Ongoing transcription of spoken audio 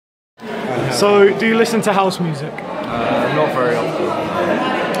So, do you listen to house music? Not very often.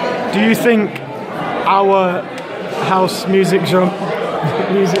 Do you think our house music video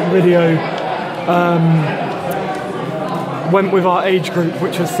went with our age group,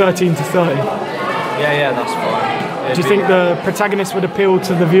 which was 13 to 30? Yeah, that's fine. Do you think the protagonist would appeal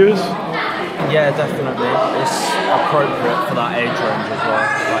to the viewers? Yeah, definitely. It's appropriate for that age range as well,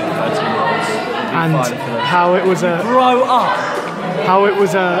 like 13-year-olds. And how it was a grow up. How it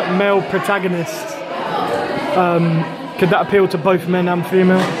was a male protagonist. Could that appeal to both men and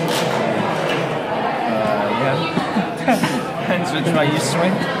female? Yeah. Depends which way you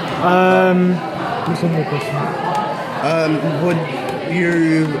swing. What's another question? Would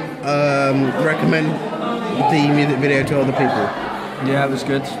you recommend the music video to other people? Yeah, it was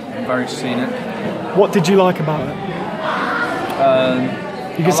good. I'm very scenic. What did you like about it?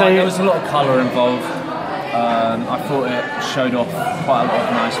 You could say there was a lot of colour involved. I thought it showed off quite a lot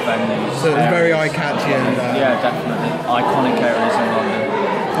of nice venues. So it was very eye-catchy and... yeah, definitely. Iconic areas in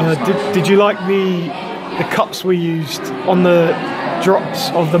London. Did you like the cuts we used on the drops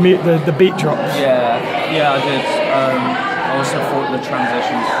of the beat drops? Yeah, I did. I also thought the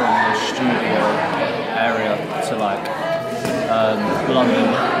transitions from the studio area to like London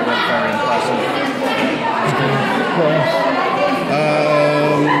were very impressive. What else?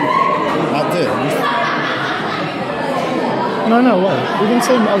 That's it. No, what? We didn't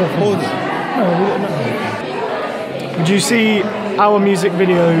say other things. No. Would you see our music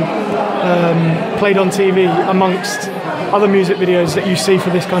video played on TV amongst other music videos that you see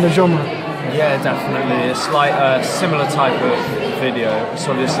for this kind of genre? Yeah, definitely. It's like a similar type of video. It's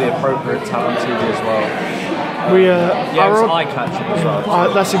obviously appropriate to have on TV as well. Yeah, it was eye-catching as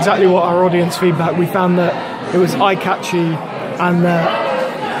well. That's exactly what our audience feedback. We found that it was eye-catchy and that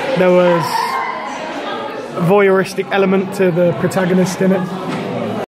there was a voyeuristic element to the protagonist in it.